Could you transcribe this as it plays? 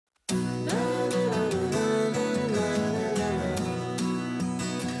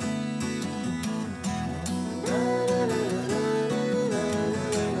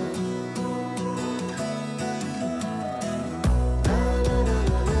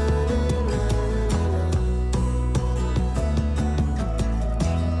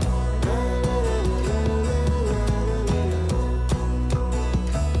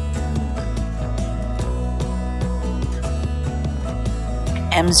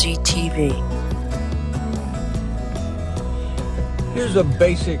MZTV. Here's a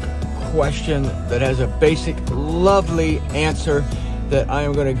basic question that has a basic, lovely answer that I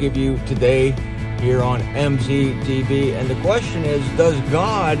am going to give you today here on MZTV. And the question is, does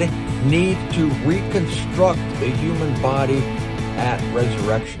God need to reconstruct the human body at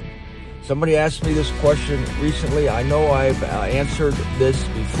resurrection? Somebody asked me this question recently. I know I've answered this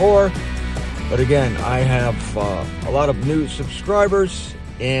before, but again, I have a lot of new subscribers,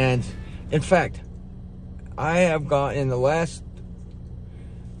 and in fact, I have got in the last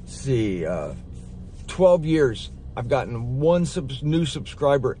 12 years, I've gotten one new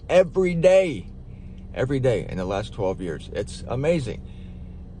subscriber every day in the last 12 years. It's amazing.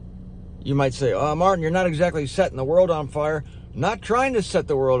 You might say, Martin, you're not exactly setting the world on fire. Not trying to set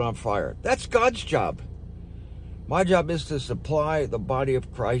the world on fire. That's God's job. My job is to supply the body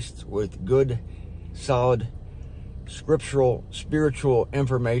of Christ with good, solid, scriptural, spiritual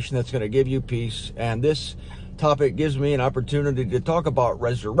information that's going to give you peace. And this topic gives me an opportunity to talk about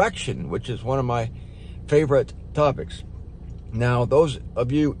resurrection, which is one of my favorite topics. Now, those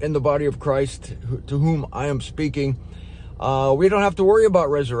of you in the body of Christ to whom I am speaking, we don't have to worry about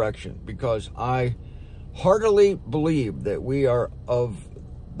resurrection, because I heartily believe that we are of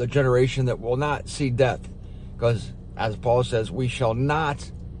the generation that will not see death, because as Paul says, we shall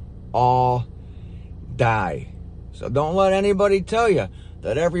not all die. So don't let anybody tell you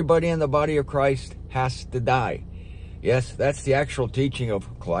that everybody in the body of Christ has to die. Yes, that's the actual teaching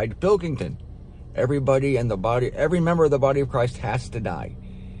of Clyde Pilkington. Everybody in the body, every member of the body of Christ has to die.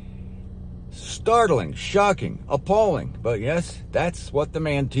 Startling, shocking, appalling, but yes, that's what the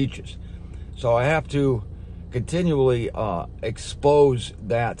man teaches. So I have to continually expose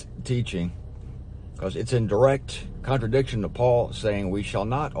that teaching, because it's in direct contradiction to Paul saying we shall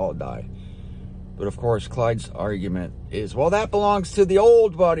not all die. But of course, Clyde's argument is, well, that belongs to the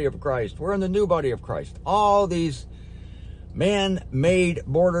old body of Christ. We're in the new body of Christ. All these man-made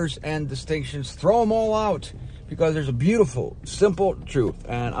borders and distinctions, throw them all out, because there's a beautiful, simple truth,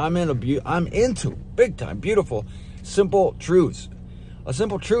 and I'm into big time beautiful, simple truths. A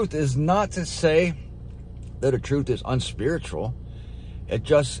simple truth is not to say that a truth is unspiritual. It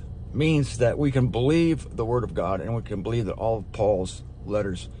just means that we can believe the Word of God, and we can believe that all of Paul's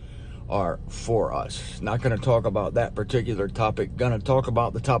letters are for us. Not going to talk about that particular topic. Going to talk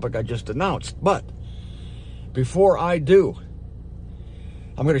about the topic I just announced. But before I do,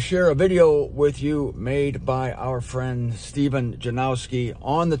 I'm going to share a video with you made by our friend Stephen Janowski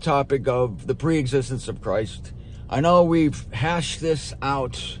on the topic of the pre-existence of Christ. I know we've hashed this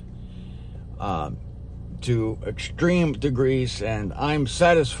out to extreme degrees, and I'm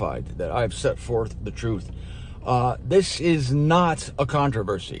satisfied that I've set forth the truth. This is not a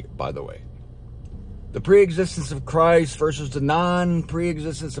controversy, by the way. The pre-existence of Christ versus the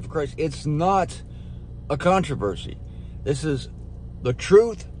non-pre-existence of Christ, it's not a controversy. This is the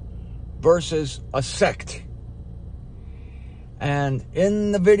truth versus a sect. And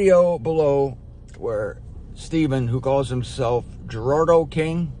in the video below, where Stephen, who calls himself Gerudo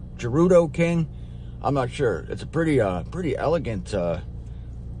King, I'm not sure. It's a pretty elegant,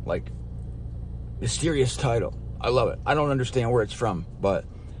 like, mysterious title. I love it. I don't understand where it's from, but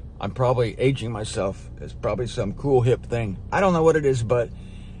I'm probably aging myself. It's probably some cool hip thing. I don't know what it is, but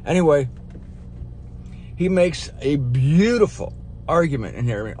anyway, he makes a beautiful argument in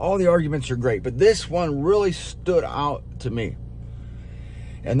here. I mean, all the arguments are great, but this one really stood out to me.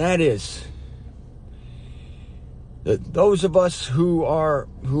 And that is that those of us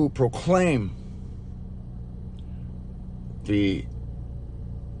who proclaim the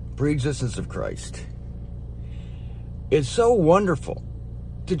pre-existence of Christ, it's so wonderful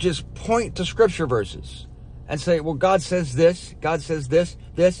to just point to scripture verses and say, well, God says this, God says this,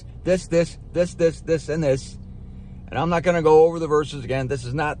 this, and this. And I'm not going to go over the verses again. This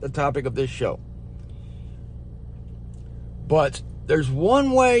is not the topic of this show. But there's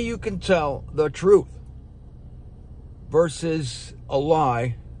one way you can tell the truth versus a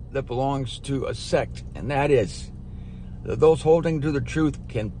lie that belongs to a sect, and that is that those holding to the truth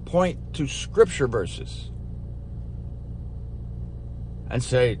can point to scripture verses and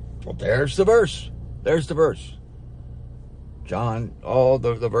say, well, there's the verse. There's the verse. John, all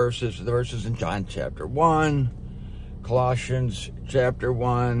the verses in John chapter 1, Colossians chapter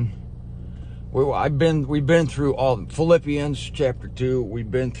 1. We've been through all of them. Philippians chapter 2,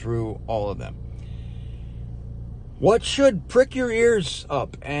 we've been through all of them. What should prick your ears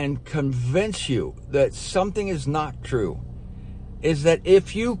up and convince you that something is not true is that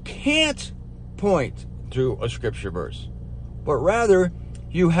if you can't point to a scripture verse, but rather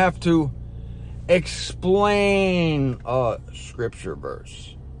you have to explain a scripture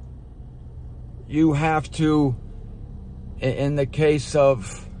verse. you have to, in the case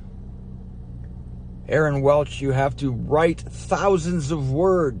of Aaron Welch, you have to write thousands of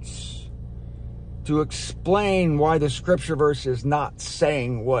words to explain why the scripture verse is not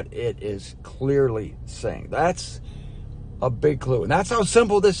saying what it is clearly saying. That's a big clue. And that's how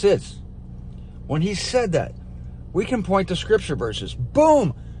simple this is. When he said that, we can point to scripture verses.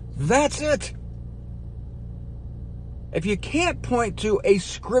 Boom! That's it. If you can't point to a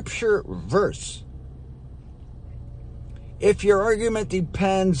scripture verse, if your argument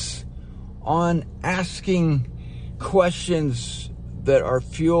depends on asking questions that are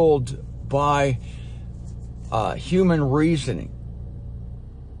fueled by human reasoning,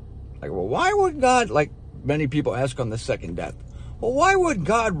 like, well, why would God, like many people ask on the second death, well, why would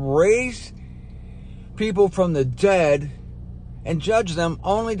God raise people from the dead and judge them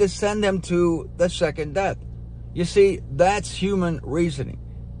only to send them to the second death? You see, that's human reasoning.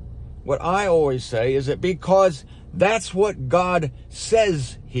 What I always say is that because that's what God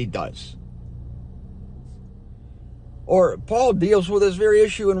says he does. Or Paul deals with this very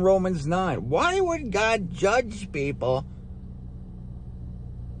issue in Romans 9. Why would God judge people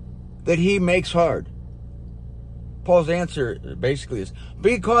that he makes hard? Paul's answer basically is,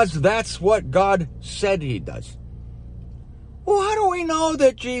 because that's what God said he does. Well, how do we know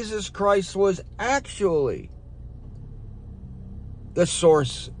that Jesus Christ was actually the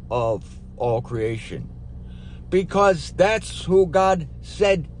source of all creation? Because that's who God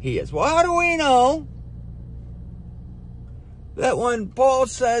said he is. Well, how do we know that when Paul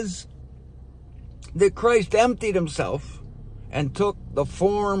says that Christ emptied himself and took the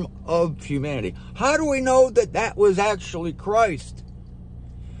form of humanity, how do we know that that was actually Christ?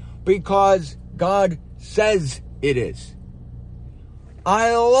 Because God says it is.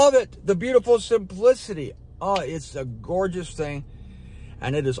 I love it. The beautiful simplicity. Oh, it's a gorgeous thing.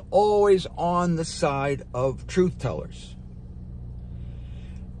 And it is always on the side of truth tellers.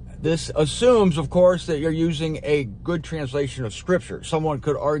 This assumes, of course, that you're using a good translation of Scripture. Someone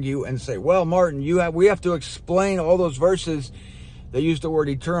could argue and say, well, Martin, we have to explain all those verses that use the word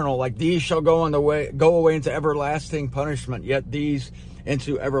eternal, like these shall go away into everlasting punishment, yet these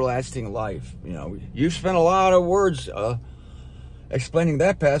into everlasting life. You know, you spent a lot of words explaining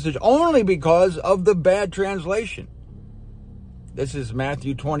that passage only because of the bad translation. This is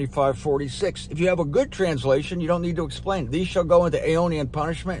Matthew 25:46. If you have a good translation, you don't need to explain. These shall go into Aeonian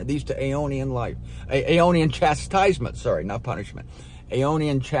punishment, and these to Aeonian life. Aeonian chastisement, sorry, not punishment.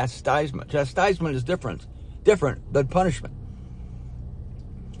 Aeonian chastisement. Chastisement is different than punishment.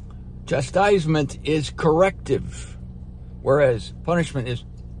 Chastisement is corrective, whereas punishment is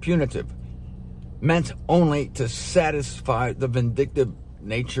punitive, meant only to satisfy the vindictive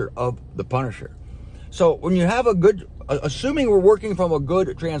nature of the punisher. So when you have a good, assuming we're working from a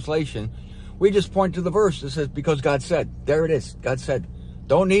good translation, we just point to the verse that says, because God said. There it is. God said.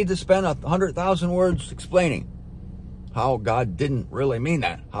 Don't need to spend 100,000 words explaining how God didn't really mean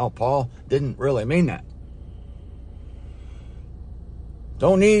that, how Paul didn't really mean that.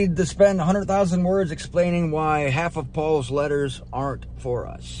 Don't need to spend 100,000 words explaining why half of Paul's letters aren't for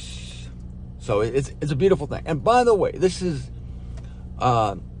us. So it's a beautiful thing. And by the way, this is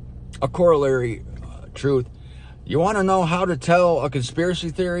a corollary truth. You want to know how to tell a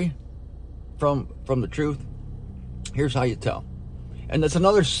conspiracy theory from the truth? Here's how you tell. And it's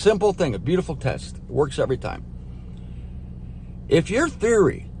another simple thing, a beautiful test. It works every time. If your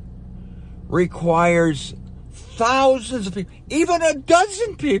theory requires thousands of people, even a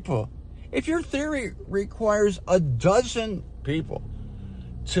dozen people, if your theory requires a dozen people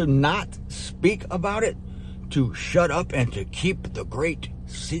to not speak about it, to shut up and to keep the great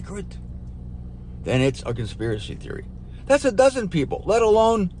secret, then it's a conspiracy theory. That's a dozen people, let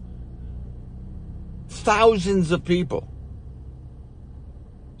alone thousands of people.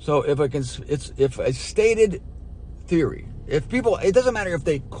 So if a stated theory, if people, it doesn't matter if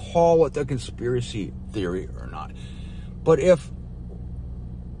they call it a conspiracy theory or not, but if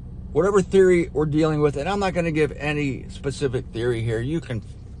whatever theory we're dealing with, and I'm not going to give any specific theory here, you can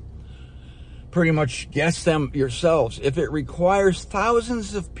pretty much guess them yourselves. If it requires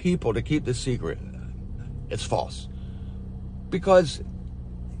thousands of people to keep the secret, it's false. Because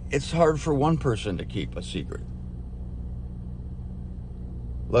it's hard for one person to keep a secret,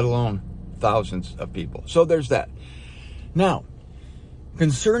 let alone thousands of people. So there's that. Now,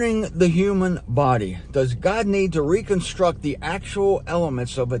 concerning the human body, does God need to reconstruct the actual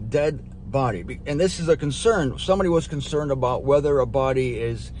elements of a dead body? And this is a concern. Somebody was concerned about whether a body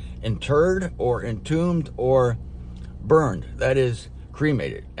is interred or entombed or burned, that is,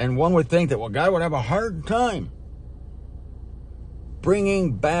 cremated. And one would think that, well, God would have a hard time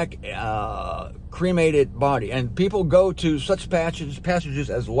bringing back cremated body. And people go to such passages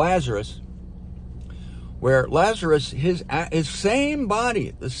as Lazarus, where Lazarus, his same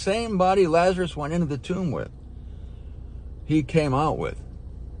body, the same body Lazarus went into the tomb with, he came out with.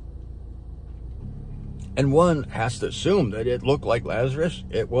 And one has to assume that it looked like Lazarus.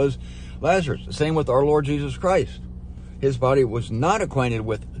 It was Lazarus. The same with our Lord Jesus Christ. His body was not acquainted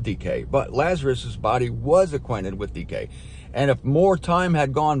with decay, but Lazarus' body was acquainted with decay. And if more time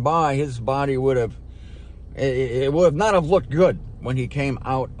had gone by, his body would have not have looked good when he came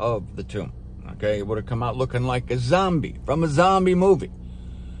out of the tomb. Okay, it would have come out looking like a zombie from a zombie movie.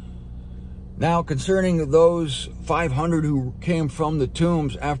 Now, concerning those 500 who came from the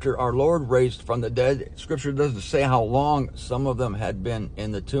tombs after our Lord raised from the dead, Scripture doesn't say how long some of them had been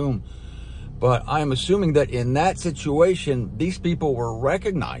in the tomb. But I'm assuming that in that situation, these people were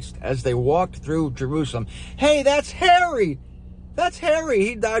recognized as they walked through Jerusalem. Hey, that's Harry! That's Harry!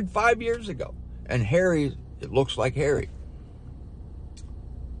 He died 5 years ago. And Harry, it looks like Harry.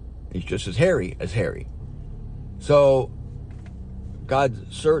 He's just as hairy as Harry. So,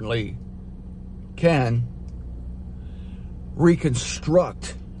 God certainly can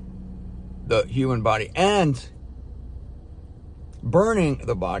reconstruct the human body, and burning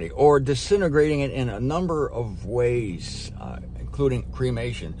the body or disintegrating it in a number of ways, including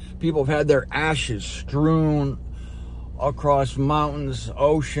cremation. People have had their ashes strewn across mountains,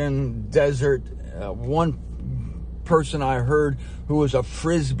 ocean, desert. One person I heard who was a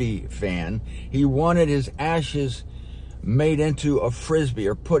Frisbee fan, he wanted his ashes made into a Frisbee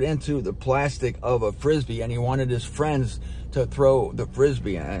or put into the plastic of a Frisbee, and he wanted his friends to throw the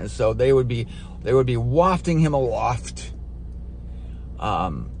Frisbee, and so they would be wafting him aloft,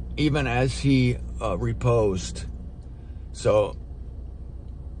 even as he reposed. So,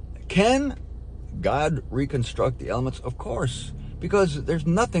 can God reconstruct the elements? Of course, because there's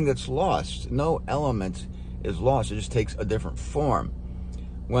nothing that's lost. No element is lost. It just takes a different form.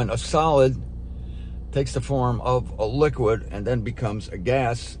 When a solid takes the form of a liquid and then becomes a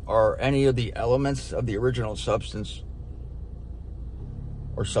gas, are any of the elements of the original substance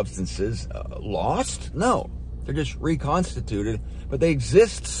or substances lost? No. They're just reconstituted, but they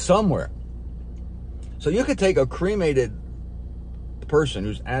exist somewhere. So you could take a cremated person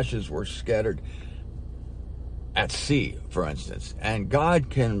whose ashes were scattered at sea, for instance, and God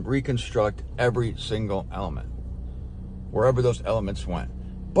can reconstruct every single element, wherever those elements went.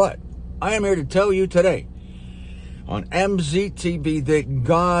 But I am here to tell you today on MZTV that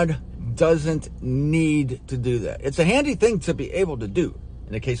God doesn't need to do that. It's a handy thing to be able to do.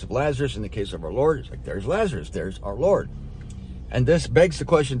 In the case of Lazarus, in the case of our Lord, it's like, there's Lazarus, there's our Lord. And this begs the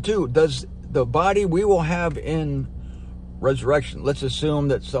question too, does the body we will have in resurrection, let's assume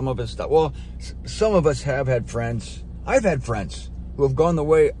that some of us, some of us have had friends. I've had friends who have gone the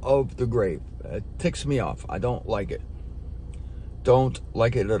way of the grave. It ticks me off. I don't like it. Don't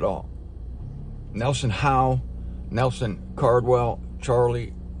like it at all. Nelson Howe, Nelson Cardwell,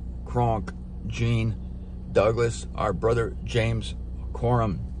 Charlie, Kronk, Gene, Douglas, our brother James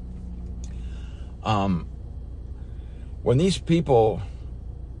Coram. When these people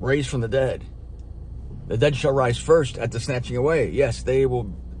raise from the dead shall rise first at the snatching away. Yes, they will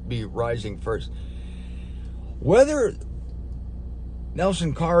be rising first. Whether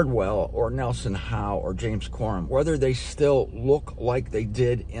Nelson Cardwell or Nelson Howe or James Coram, whether they still look like they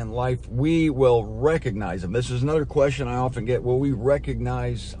did in life, we will recognize them. This is another question I often get. Will we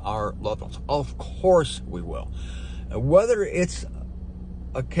recognize our loved ones? Of course we will. Whether it's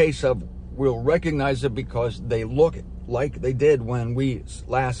a case of we'll recognize them because they look like they did when we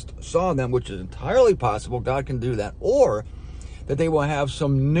last saw them, which is entirely possible, God can do that, or that they will have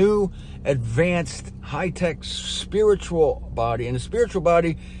some new, advanced, high-tech spiritual body. And a spiritual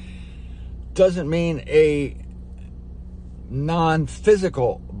body doesn't mean a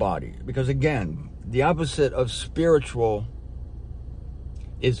non-physical body, because again, the opposite of spiritual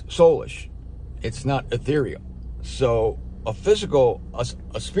is soulish. It's not ethereal. So a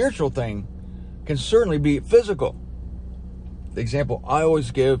spiritual thing can certainly be physical. The example I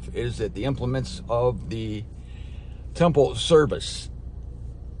always give is that the implements of the temple service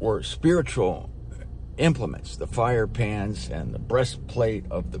were spiritual implements. The fire pans and the breastplate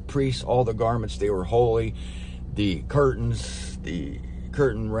of the priests, all the garments, they were holy. The curtains, the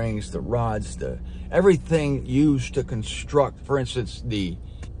curtain rings, the rods, everything used to construct, for instance, the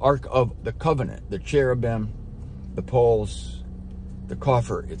Ark of the Covenant, the cherubim, the poles, the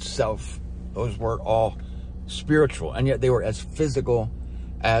coffer itself, those were all spiritual, and yet they were as physical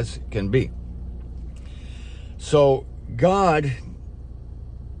as can be. So God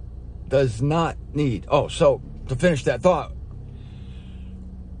does not need, so to finish that thought,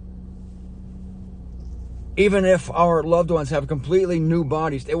 even if our loved ones have completely new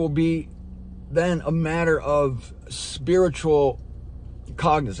bodies, it will be then a matter of spiritual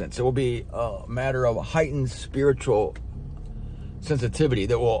cognizance. It will be a matter of a heightened spiritual sensitivity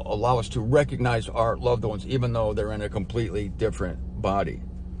that will allow us to recognize our loved ones, even though they're in a completely different body.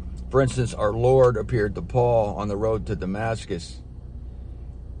 For instance, our Lord appeared to Paul on the road to Damascus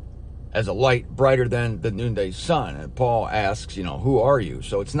as a light brighter than the noonday sun. And Paul asks, who are you?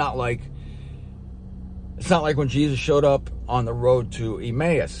 So it's not like when Jesus showed up on the road to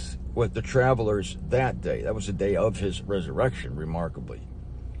Emmaus with the travelers that day. That was the day of his resurrection, remarkably.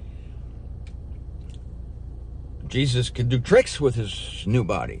 Jesus can do tricks with his new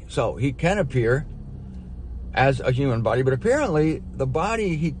body. So he can appear as a human body, but apparently the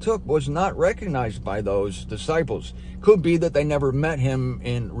body he took was not recognized by those disciples. Could be that they never met him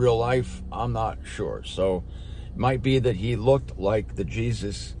in real life. I'm not sure. So it might be that he looked like the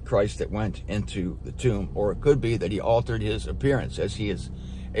Jesus Christ that went into the tomb, or it could be that he altered his appearance, as he is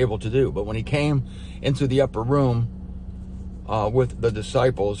able to do. But when he came into the upper room with the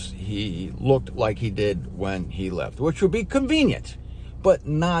disciples, he looked like he did when he left, which would be convenient, but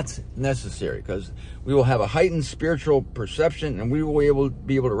not necessary, because we will have a heightened spiritual perception, and we will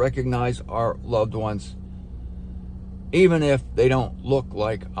be able to recognize our loved ones, even if they don't look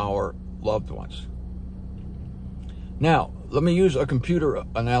like our loved ones. Now, let me use a computer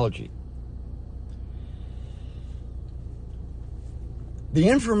analogy. The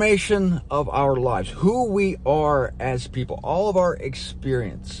information of our lives, who we are as people, all of our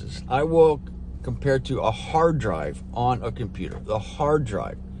experiences, I will compare to a hard drive on a computer. The hard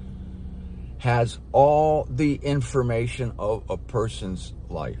drive has all the information of a person's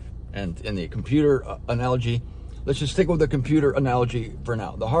life. And in the computer analogy, let's just stick with the computer analogy for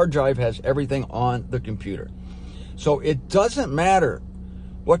now. The hard drive has everything on the computer. So it doesn't matter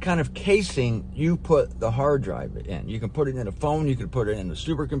what kind of casing you put the hard drive in. You can put it in a phone, you can put it in a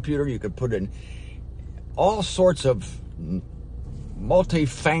supercomputer, you could put it in all sorts of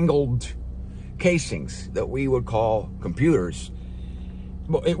multifangled casings that we would call computers.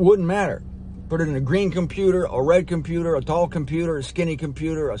 But it wouldn't matter. Put it in a green computer, a red computer, a tall computer, a skinny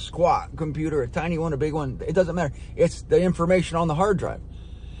computer, a squat computer, a tiny one, a big one. It doesn't matter. It's the information on the hard drive.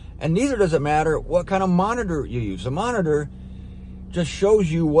 And neither does it matter what kind of monitor you use. The monitor just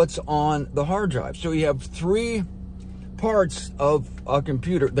shows you what's on the hard drive. So you have three parts of a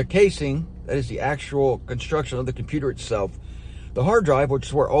computer: the casing, that is the actual construction of the computer itself; the hard drive, which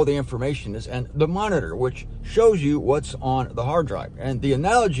is where all the information is; and the monitor, which shows you what's on the hard drive. And the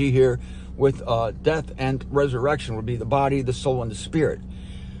analogy here with death and resurrection would be the body, the soul, and the spirit.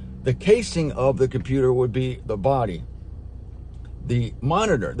 The casing of the computer would be the body. The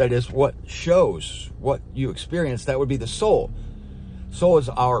monitor, that is what shows what you experience, that would be the soul. Soul is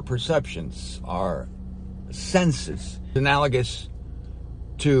our perceptions, our senses, analogous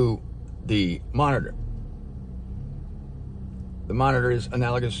to the monitor. The monitor is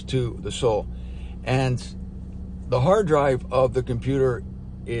analogous to the soul. And the hard drive of the computer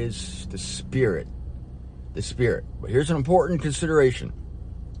is the spirit. The spirit. But here's an important consideration.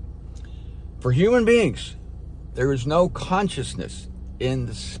 For human beings, there is no consciousness in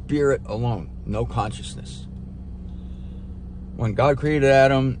the spirit alone. No consciousness. When God created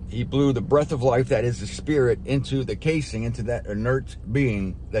Adam, he blew the breath of life, that is the spirit, into the casing, into that inert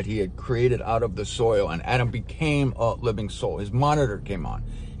being that he had created out of the soil. And Adam became a living soul. His monitor came on.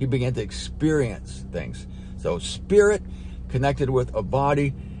 He began to experience things. So spirit connected with a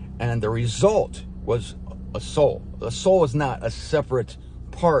body, and the result was a soul. The soul is not a separate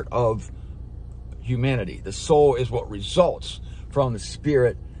part of humanity. The soul is what results from the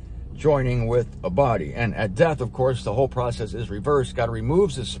spirit joining with a body. And at death, of course, the whole process is reversed. God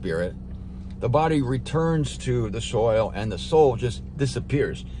removes the spirit, the body returns to the soil, and the soul just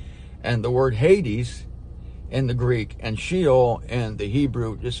disappears. And the word Hades in the Greek and Sheol in the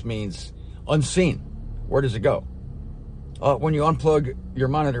Hebrew just means unseen. Where does it go? When you unplug your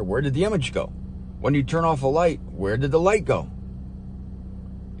monitor, where did the image go? When you turn off a light, where did the light go?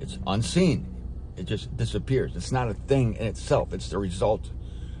 It's unseen. It just disappears. It's not a thing in itself. It's the result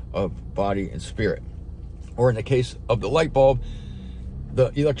of body and spirit. Or in the case of the light bulb,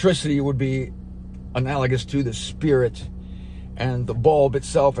 the electricity would be analogous to the spirit, and the bulb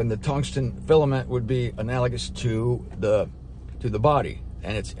itself and the tungsten filament would be analogous to the body,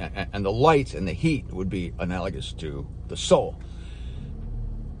 and the light and the heat would be analogous to the soul.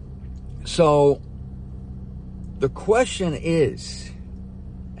 So the question is,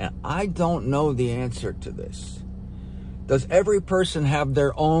 and I don't know the answer to this, does every person have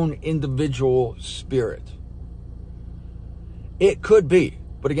their own individual spirit? It could be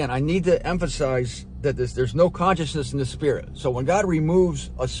But again, I need to emphasize that there's no consciousness in the spirit. So when God removes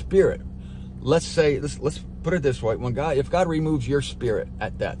a spirit, let's put it this way: if God removes your spirit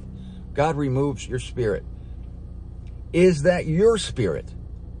at death, God removes your spirit. Is that your spirit?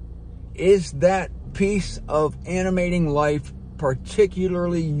 Is that piece of animating life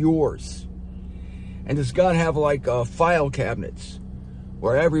particularly yours? And does God have like file cabinets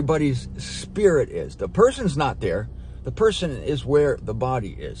where everybody's spirit is? The person's not there. The person is where the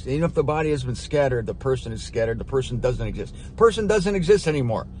body is. Even if the body has been scattered, the person is scattered. The person doesn't exist. The person doesn't exist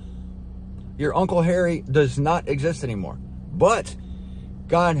anymore. Your Uncle Harry does not exist anymore. But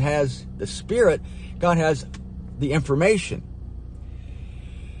God has the spirit. God has the information.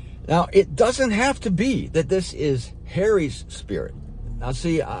 Now, it doesn't have to be that this is Harry's spirit. Now,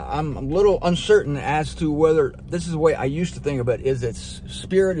 see, I'm a little uncertain as to whether this is the way I used to think of it, is that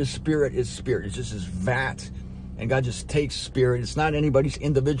spirit is spirit is spirit. It's just this vat, and God just takes spirit. It's not anybody's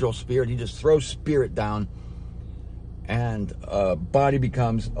individual spirit. He just throws spirit down, and body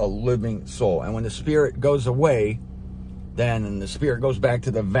becomes a living soul. And when the spirit goes away, then the spirit goes back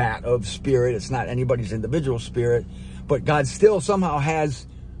to the vat of spirit. It's not anybody's individual spirit, but God still somehow has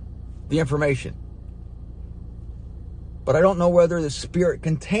the information. But I don't know whether the spirit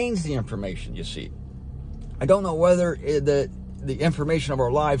contains the information, you see. I don't know whether the information of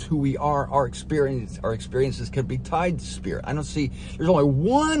our lives, who we are, our experiences can be tied to spirit. I don't see, there's only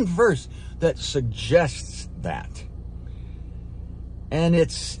one verse that suggests that. And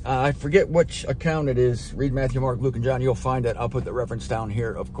it's, I forget which account it is. Read Matthew, Mark, Luke, and John. You'll find it. I'll put the reference down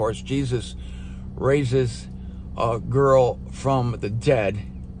here, of course. Jesus raises a girl from the dead.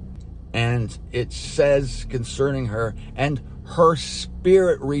 And it says concerning her, and her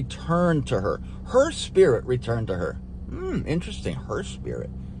spirit returned to her. Her spirit returned to her. Interesting. Her spirit.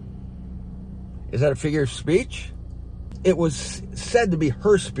 Is that a figure of speech? It was said to be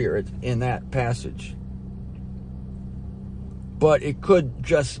her spirit in that passage. But it could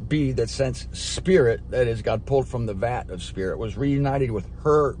just be that since spirit, that is, God pulled from the vat of spirit, was reunited with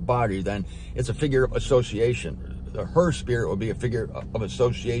her body, then it's a figure of association. Her spirit will be a figure of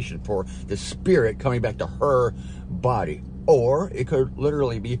association for the spirit coming back to her body. Or it could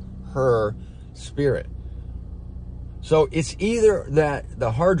literally be her spirit. So it's either that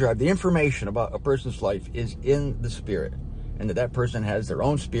the hard drive, the information about a person's life is in the spirit, and that person has their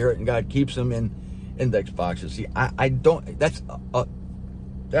own spirit, and God keeps them in index boxes. See, I don't, that's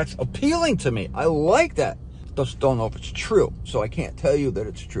appealing to me. I like that. Just don't know if it's true, so I can't tell you that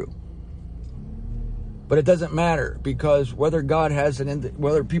it's true. But it doesn't matter, because whether God has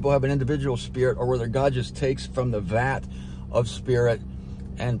whether people have an individual spirit, or whether God just takes from the vat of spirit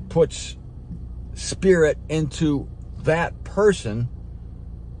and puts spirit into that person,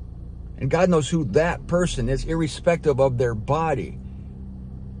 and God knows who that person is, irrespective of their body,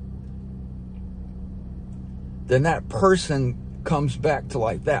 then that person comes back to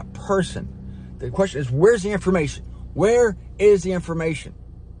life. That person. The question is, where's the information? Where is the information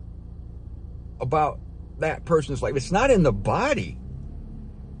about that person's life? It's not in the body,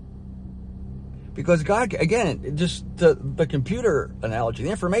 because God, again, just the computer analogy, the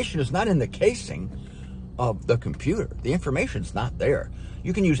information is not in the casing of the computer. The information's not there.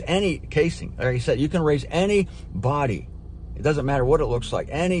 You can use any casing. Like I said, you can raise any body. It doesn't matter what it looks like,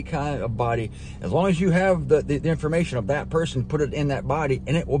 any kind of body, as long as you have the information of that person, put it in that body,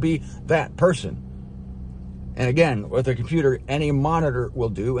 and it will be that person. And again, with a computer, any monitor will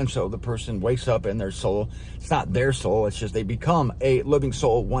do. And so the person wakes up in their soul. It's not their soul. It's just they become a living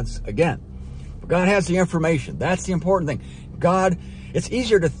soul once again. But God has the information. That's the important thing. God, it's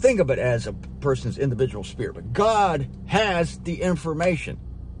easier to think of it as a person's individual spirit, but God has the information.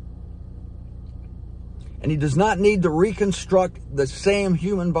 And he does not need to reconstruct the same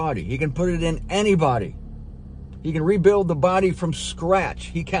human body. He can put it in any body. He can rebuild the body from scratch.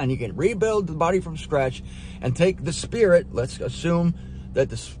 He can rebuild the body from scratch and take the spirit. Let's assume that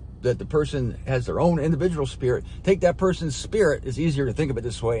the person has their own individual spirit. Take that person's spirit, it's easier to think of it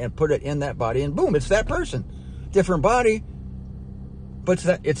this way, and put it in that body, and boom, it's that person. Different body, but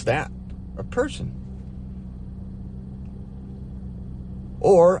it's that a person.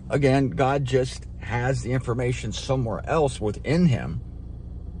 Or, again, God just has the information somewhere else within him,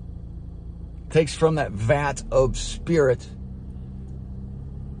 takes from that vat of spirit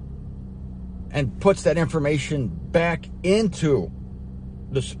and puts that information back into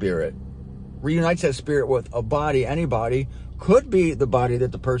the spirit, reunites that spirit with a body. Any body could be the body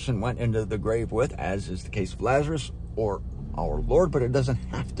that the person went into the grave with, as is the case of Lazarus or our Lord, but it doesn't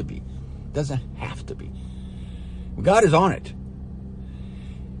have to be. It doesn't have to be. God is on it.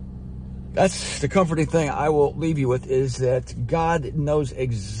 That's the comforting thing I will leave you with, is that God knows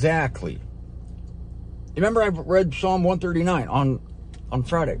exactly. Remember, I read Psalm 139 on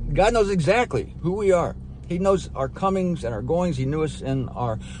Friday. God knows exactly who we are. He knows our comings and our goings. He knew us in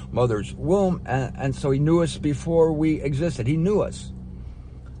our mother's womb. And so he knew us before we existed. He knew us.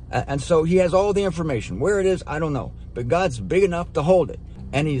 And so he has all the information. Where it is, I don't know. But God's big enough to hold it.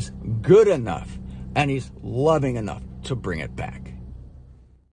 And he's good enough. And he's loving enough to bring it back.